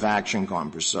affirmative action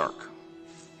gone berserk.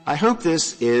 I hope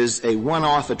this is a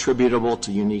one-off attributable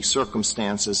to unique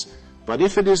circumstances, but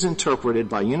if it is interpreted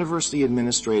by university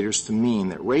administrators to mean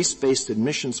that race-based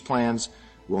admissions plans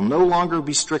will no longer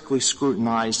be strictly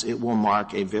scrutinized, it will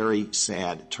mark a very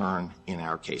sad turn in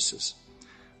our cases.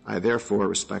 I therefore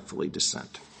respectfully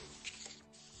dissent.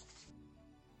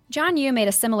 John Yoo made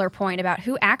a similar point about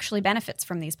who actually benefits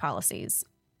from these policies.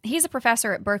 He's a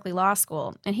professor at Berkeley Law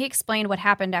School, and he explained what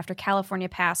happened after California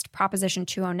passed Proposition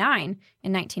 209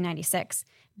 in 1996,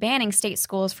 banning state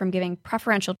schools from giving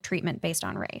preferential treatment based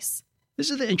on race.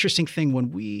 This is the interesting thing when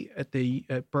we at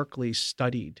Berkeley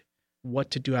studied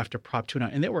what to do after Prop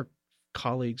 209, and there were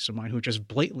colleagues of mine who just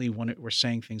blatantly were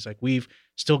saying things like, we've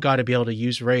still got to be able to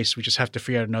use race, we just have to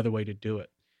figure out another way to do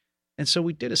it. And so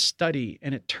we did a study,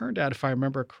 and it turned out, if I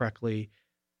remember correctly,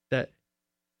 that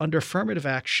under affirmative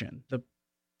action, the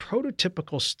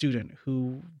prototypical student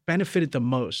who benefited the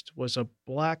most was a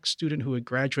black student who would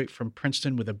graduate from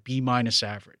Princeton with a B-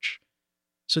 average.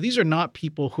 So these are not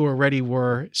people who already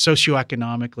were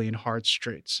socioeconomically in hard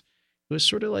straits. It was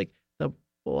sort of like the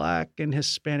black and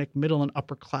Hispanic middle and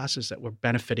upper classes that were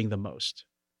benefiting the most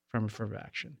from affirmative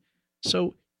action.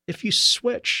 So if you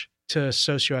switch to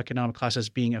socioeconomic classes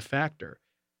being a factor,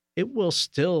 it will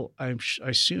still, I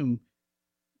assume,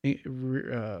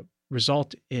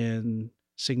 result in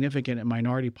significant and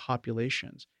minority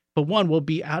populations. But one will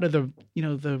be out of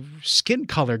the skin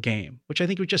color game, which I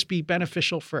think would just be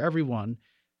beneficial for everyone.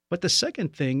 But the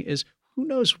second thing is, who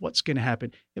knows what's going to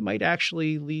happen? It might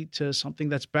actually lead to something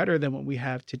that's better than what we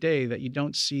have today, that you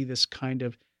don't see this kind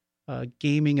of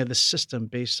gaming of the system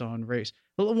based on race.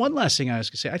 Well, one last thing I was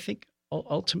going to say, I think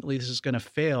ultimately this is going to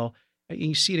fail. And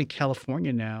you see it in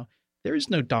California now. There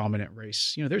is no dominant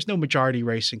race. There's no majority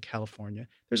race in California.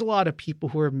 There's a lot of people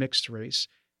who are mixed race.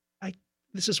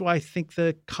 This is why I think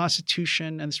the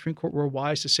Constitution and the Supreme Court were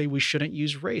wise to say we shouldn't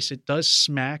use race. It does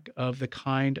smack of the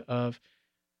kind of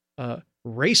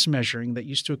race measuring that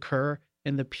used to occur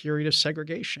in the period of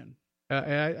segregation.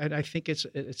 I think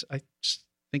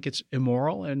it's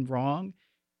immoral and wrong,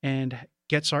 and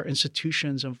gets our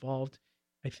institutions involved.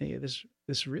 I think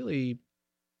this really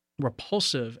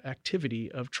repulsive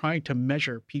activity of trying to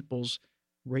measure people's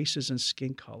races and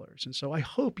skin colors. And so I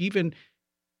hope even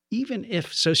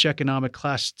if socioeconomic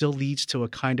class still leads to a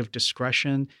kind of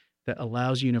discretion that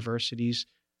allows universities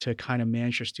to kind of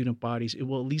manage their student bodies, it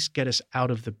will at least get us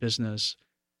out of the business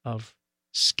of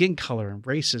skin color and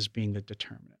races being the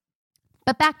determinant.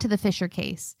 But back to the Fisher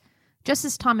case.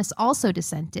 Justice Thomas also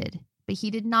dissented, but he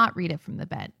did not read it from the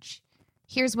bench.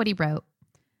 Here's what he wrote.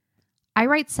 I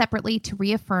write separately to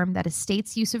reaffirm that a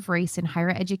state's use of race in higher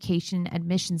education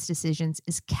admissions decisions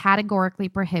is categorically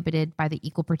prohibited by the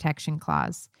Equal Protection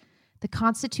Clause. The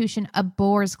Constitution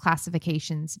abhors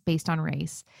classifications based on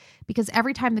race because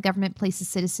every time the government places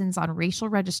citizens on racial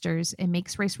registers and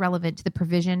makes race relevant to the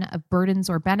provision of burdens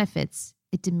or benefits,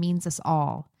 it demeans us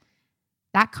all.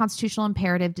 That constitutional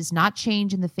imperative does not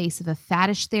change in the face of a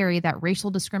faddish theory that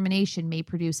racial discrimination may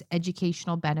produce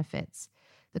educational benefits.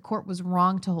 The court was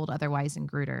wrong to hold otherwise in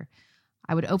Grutter.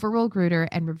 I would overrule Grutter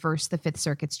and reverse the Fifth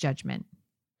Circuit's judgment.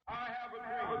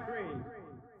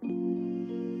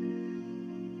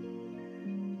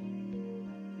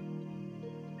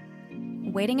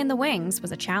 Waiting in the wings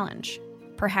was a challenge,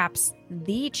 perhaps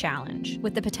the challenge,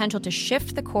 with the potential to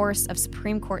shift the course of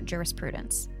Supreme Court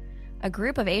jurisprudence. A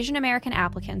group of Asian American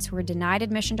applicants who were denied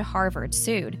admission to Harvard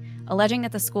sued, alleging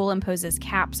that the school imposes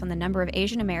caps on the number of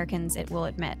Asian Americans it will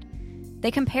admit.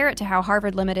 They compare it to how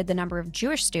Harvard limited the number of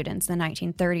Jewish students in the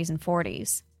 1930s and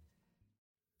 40s.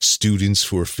 Students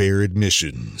for Fair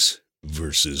Admissions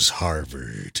versus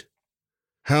Harvard.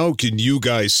 How can you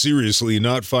guys seriously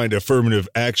not find affirmative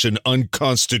action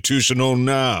unconstitutional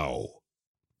now?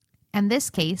 And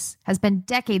this case has been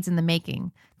decades in the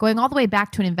making, going all the way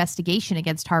back to an investigation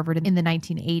against Harvard in the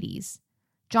 1980s.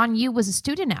 John Yoo was a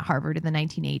student at Harvard in the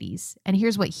 1980s, and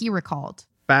here's what he recalled.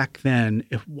 Back then,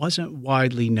 it wasn't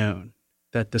widely known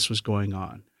that this was going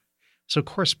on. So, of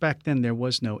course, back then there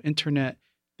was no internet.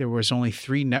 There was only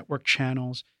 3 network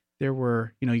channels. There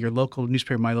were, your local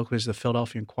newspaper, my local is the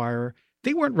Philadelphia Inquirer.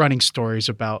 They weren't running stories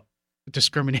about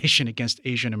discrimination against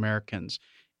Asian Americans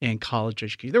in college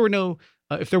education. There were no,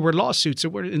 if there were lawsuits,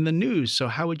 it were in the news. So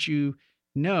how would you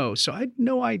know? So I had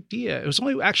no idea. It was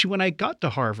only actually when I got to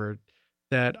Harvard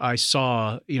that I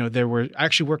saw, I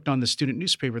actually worked on the student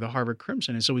newspaper, the Harvard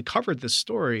Crimson. And so we covered this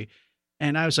story.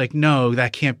 And I was like, no,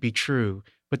 that can't be true.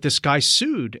 But this guy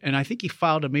sued. And I think he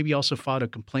maybe also filed a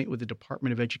complaint with the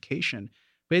Department of Education.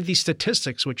 We had these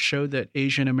statistics which showed that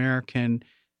Asian American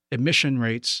admission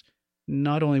rates,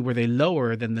 not only were they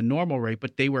lower than the normal rate,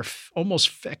 but they were almost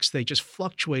fixed. They just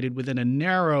fluctuated within a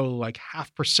narrow, like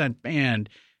 0.5% band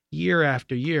year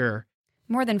after year.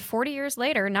 More than 40 years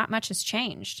later, not much has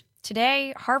changed.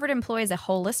 Today, Harvard employs a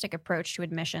holistic approach to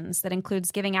admissions that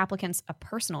includes giving applicants a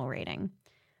personal rating.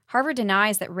 Harvard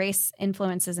denies that race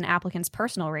influences an applicant's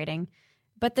personal rating,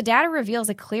 but the data reveals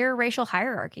a clear racial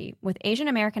hierarchy, with Asian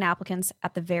American applicants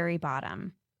at the very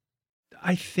bottom.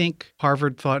 I think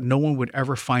Harvard thought no one would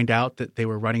ever find out that they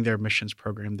were running their admissions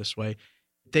program this way.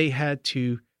 They had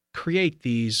to create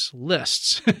these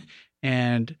lists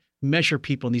and measure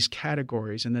people in these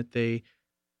categories, and that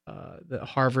that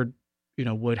Harvard,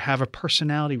 would have a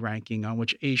personality ranking on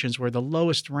which Asians were the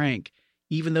lowest rank,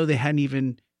 even though they hadn't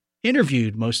even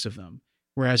interviewed most of them,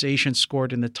 whereas Asians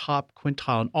scored in the top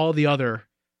quintile and all the other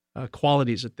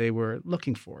qualities that they were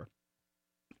looking for.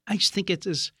 I just think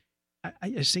it's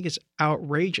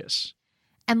outrageous.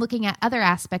 And looking at other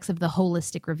aspects of the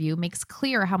holistic review makes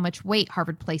clear how much weight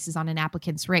Harvard places on an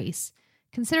applicant's race.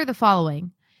 Consider the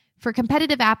following. For a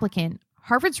competitive applicant,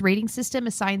 Harvard's rating system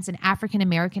assigns an African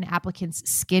American applicant's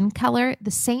skin color the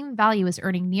same value as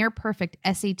earning near perfect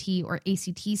SAT or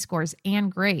ACT scores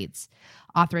and grades,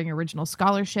 authoring original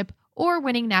scholarship, or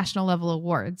winning national level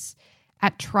awards.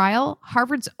 At trial,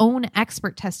 Harvard's own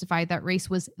expert testified that race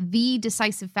was the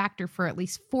decisive factor for at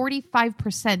least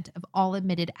 45% of all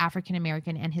admitted African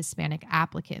American and Hispanic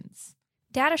applicants.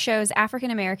 Data shows African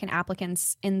American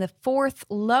applicants in the 4th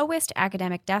lowest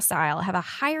academic decile have a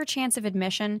higher chance of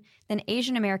admission than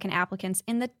Asian American applicants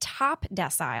in the top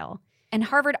decile. And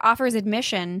Harvard offers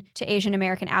admission to Asian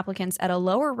American applicants at a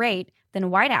lower rate than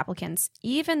white applicants,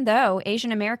 even though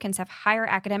Asian Americans have higher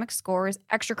academic scores,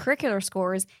 extracurricular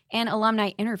scores, and alumni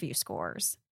interview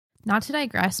scores. Not to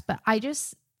digress, but I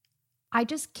just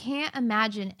can't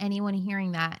imagine anyone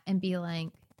hearing that and be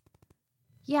like,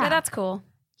 yeah, that's cool.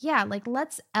 Yeah,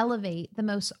 let's elevate the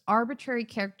most arbitrary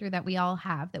character that we all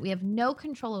have, that we have no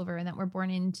control over and that we're born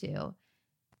into,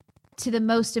 to the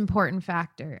most important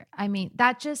factor. I mean,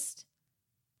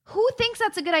 who thinks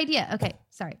that's a good idea? Okay,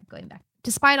 sorry, going back.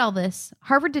 Despite all this,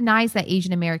 Harvard denies that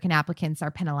Asian American applicants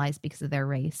are penalized because of their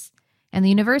race. And the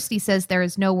university says there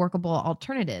is no workable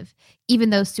alternative, even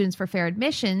though Students for Fair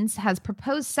Admissions has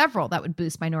proposed several that would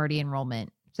boost minority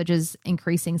enrollment, such as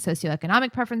increasing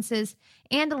socioeconomic preferences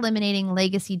and eliminating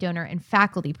legacy donor and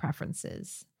faculty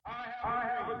preferences.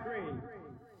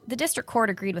 The district court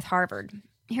agreed with Harvard.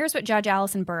 Here's what Judge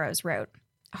Allison Burroughs wrote.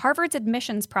 Harvard's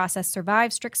admissions process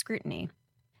survives strict scrutiny.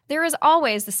 There is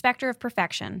always the specter of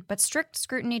perfection, but strict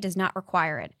scrutiny does not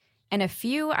require it, and a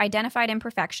few identified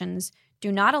imperfections do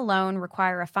not alone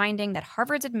require a finding that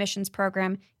Harvard's admissions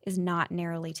program is not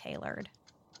narrowly tailored.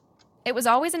 It was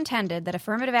always intended that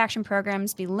affirmative action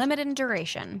programs be limited in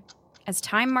duration. As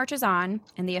time marches on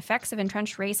and the effects of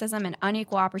entrenched racism and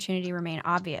unequal opportunity remain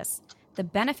obvious, the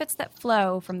benefits that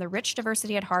flow from the rich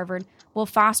diversity at Harvard will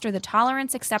foster the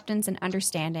tolerance, acceptance, and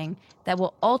understanding that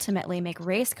will ultimately make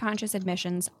race-conscious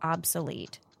admissions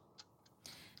obsolete.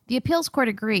 The appeals court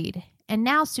agreed, and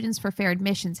now Students for Fair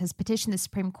Admissions has petitioned the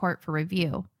Supreme Court for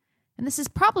review. And this is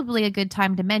probably a good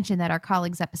time to mention that our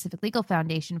colleagues at Pacific Legal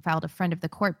Foundation filed a friend of the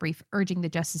court brief urging the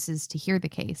justices to hear the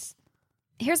case.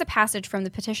 Here's a passage from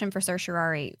the petition for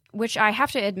certiorari, which I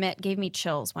have to admit gave me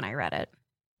chills when I read it.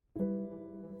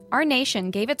 Our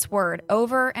nation gave its word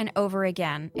over and over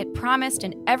again. It promised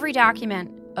in every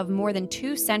document of more than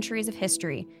 2 centuries of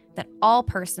history that all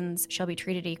persons shall be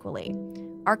treated equally.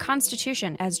 Our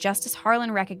Constitution, as Justice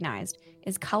Harlan recognized,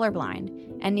 is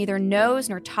colorblind and neither knows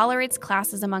nor tolerates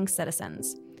classes among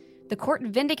citizens. The court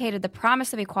vindicated the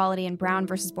promise of equality in Brown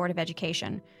v. Board of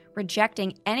Education,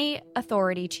 rejecting any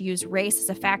authority to use race as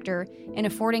a factor in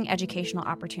affording educational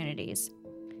opportunities.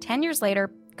 10 years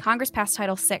later, Congress passed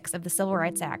Title VI of the Civil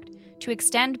Rights Act to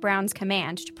extend Brown's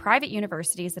command to private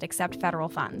universities that accept federal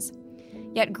funds.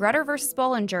 Yet Grutter v.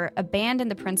 Bollinger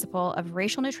abandoned the principle of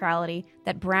racial neutrality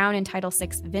that Brown in Title VI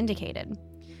vindicated.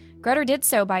 Grutter did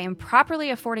so by improperly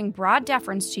affording broad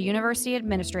deference to university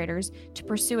administrators to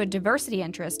pursue a diversity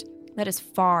interest that is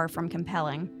far from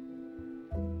compelling.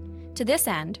 To this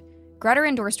end, Grutter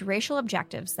endorsed racial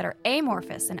objectives that are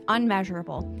amorphous and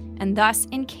unmeasurable, and thus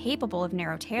incapable of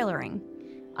narrow tailoring.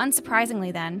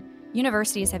 Unsurprisingly, then,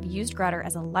 universities have used Grutter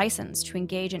as a license to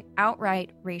engage in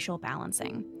outright racial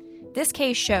balancing. This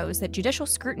case shows that judicial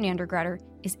scrutiny under Grutter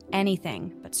is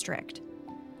anything but strict.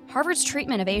 Harvard's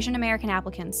treatment of Asian American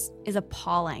applicants is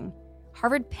appalling.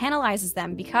 Harvard penalizes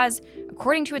them because,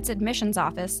 according to its admissions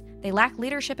office, they lack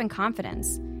leadership and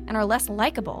confidence and are less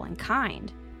likable and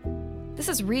kind. This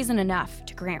is reason enough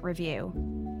to grant review.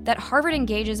 That Harvard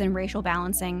engages in racial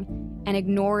balancing and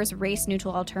ignores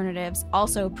race-neutral alternatives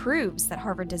also proves that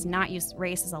Harvard does not use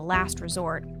race as a last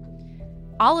resort.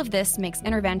 All of this makes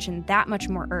intervention that much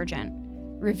more urgent.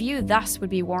 Review thus would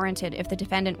be warranted if the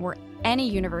defendant were any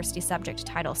university subject to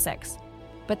Title VI.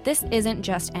 But this isn't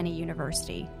just any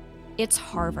university. It's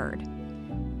Harvard.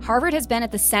 Harvard has been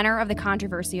at the center of the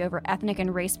controversy over ethnic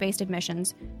and race-based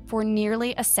admissions for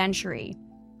nearly a century.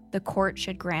 The court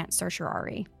should grant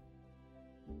certiorari.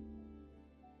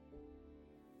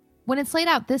 When it's laid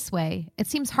out this way, it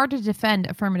seems hard to defend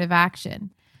affirmative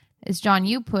action. As John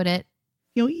Yoo put it,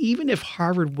 even if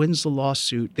Harvard wins the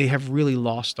lawsuit, they have really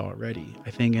lost already,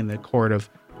 I think, in the court of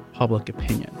public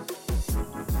opinion.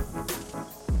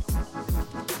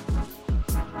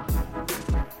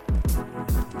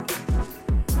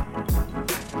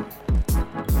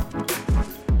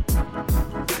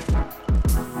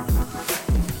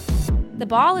 The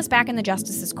ball is back in the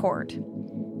justice's court,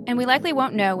 and we likely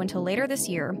won't know until later this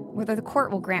year whether the court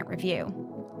will grant review.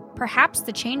 Perhaps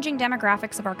the changing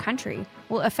demographics of our country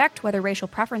will affect whether racial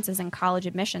preferences in college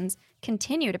admissions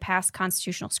continue to pass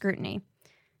constitutional scrutiny.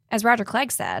 As Roger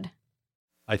Clegg said,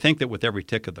 I think that with every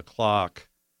tick of the clock,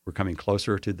 we're coming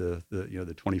closer to the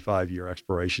 25-year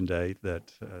expiration date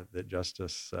that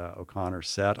Justice O'Connor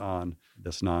set on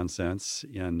this nonsense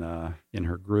in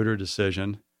her Grutter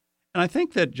decision. And I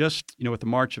think that just with the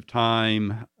march of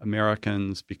time,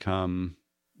 Americans become,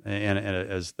 and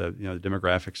as the the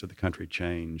demographics of the country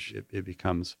change, it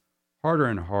becomes harder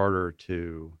and harder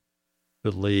to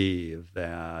believe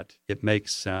that it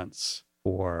makes sense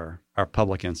for our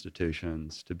public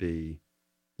institutions to be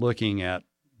looking at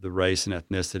the race and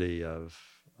ethnicity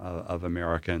of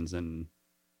Americans and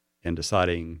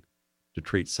deciding to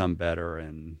treat some better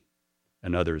and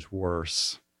others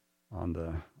worse on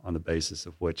the basis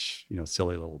of which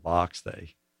silly little box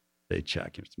they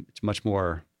check. It's a much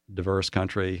more diverse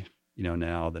country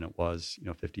now than it was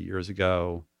 50 years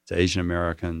ago. It's Asian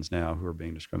Americans now who are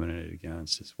being discriminated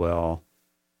against as well.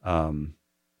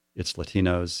 It's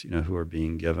Latinos who are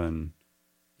being given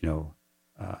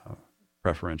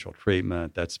preferential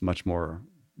treatment. That's much more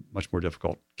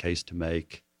difficult case to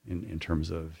make in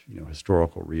terms of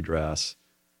historical redress.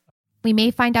 we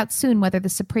may find out soon whether the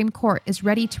Supreme Court is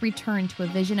ready to return to a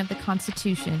vision of the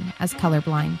Constitution as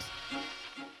colorblind.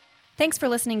 Thanks for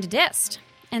listening to DIST.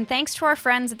 And thanks to our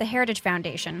friends at the Heritage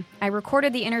Foundation. I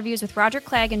recorded the interviews with Roger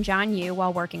Clegg and John Yoo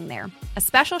while working there. A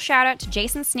special shout out to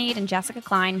Jason Sneed and Jessica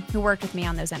Klein, who worked with me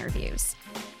on those interviews.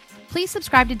 Please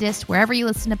subscribe to DIST wherever you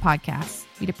listen to podcasts.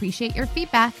 We'd appreciate your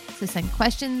feedback, so send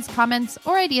questions, comments,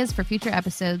 or ideas for future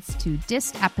episodes to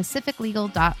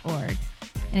dist@pacificlegal.org.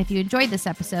 And if you enjoyed this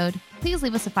episode, please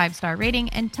leave us a 5-star rating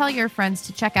and tell your friends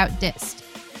to check out DIST.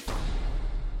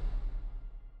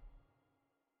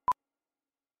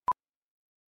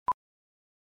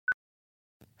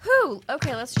 Whew.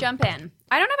 Okay, let's jump in.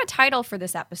 I don't have a title for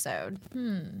this episode.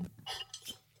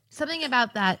 Something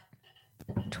about that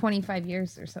 25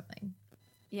 years or something.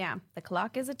 Yeah, the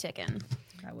clock is a-ticking.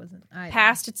 That wasn't...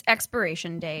 Past its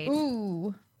expiration date.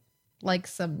 Ooh, like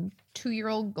some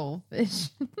 2-year-old goldfish.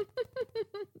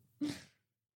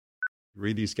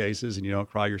 Read these cases and you don't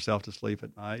cry yourself to sleep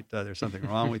at night. There's something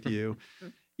wrong with you.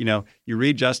 You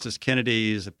read Justice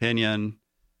Kennedy's opinion,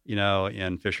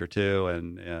 in Fisher too,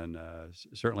 and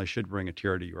certainly should bring a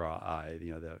tear to your eye.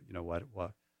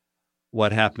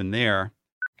 What happened there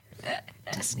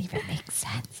doesn't even make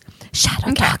sense.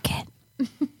 Shadow docket.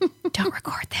 Don't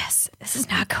record this. This is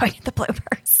not going in the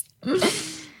bloopers.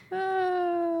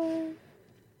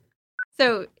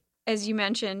 So, as you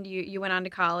mentioned, you went on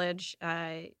to college.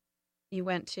 You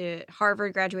went to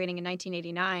Harvard, graduating in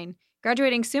 1989.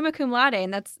 Graduating summa cum laude,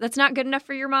 and that's not good enough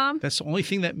for your mom? That's the only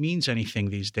thing that means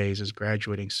anything these days is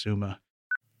graduating summa.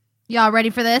 Y'all ready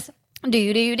for this?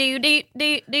 Do.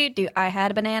 I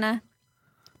had a banana.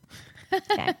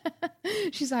 Okay.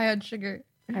 She's high on sugar.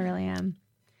 I really am.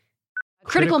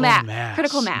 Critical mass.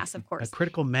 Critical mass, of course. A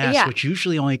critical mass, which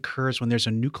usually only occurs when there's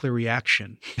a nuclear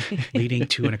reaction leading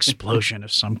to an explosion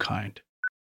of some kind.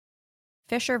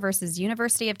 Fisher versus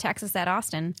University of Texas at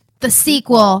Austin. The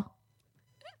sequel.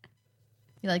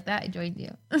 You like that? I joined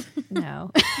you.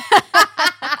 No.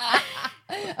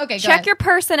 Okay, check your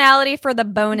personality for the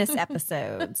bonus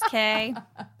episodes, okay?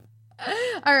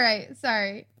 All right,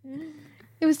 sorry.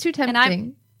 It was too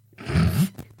tempting.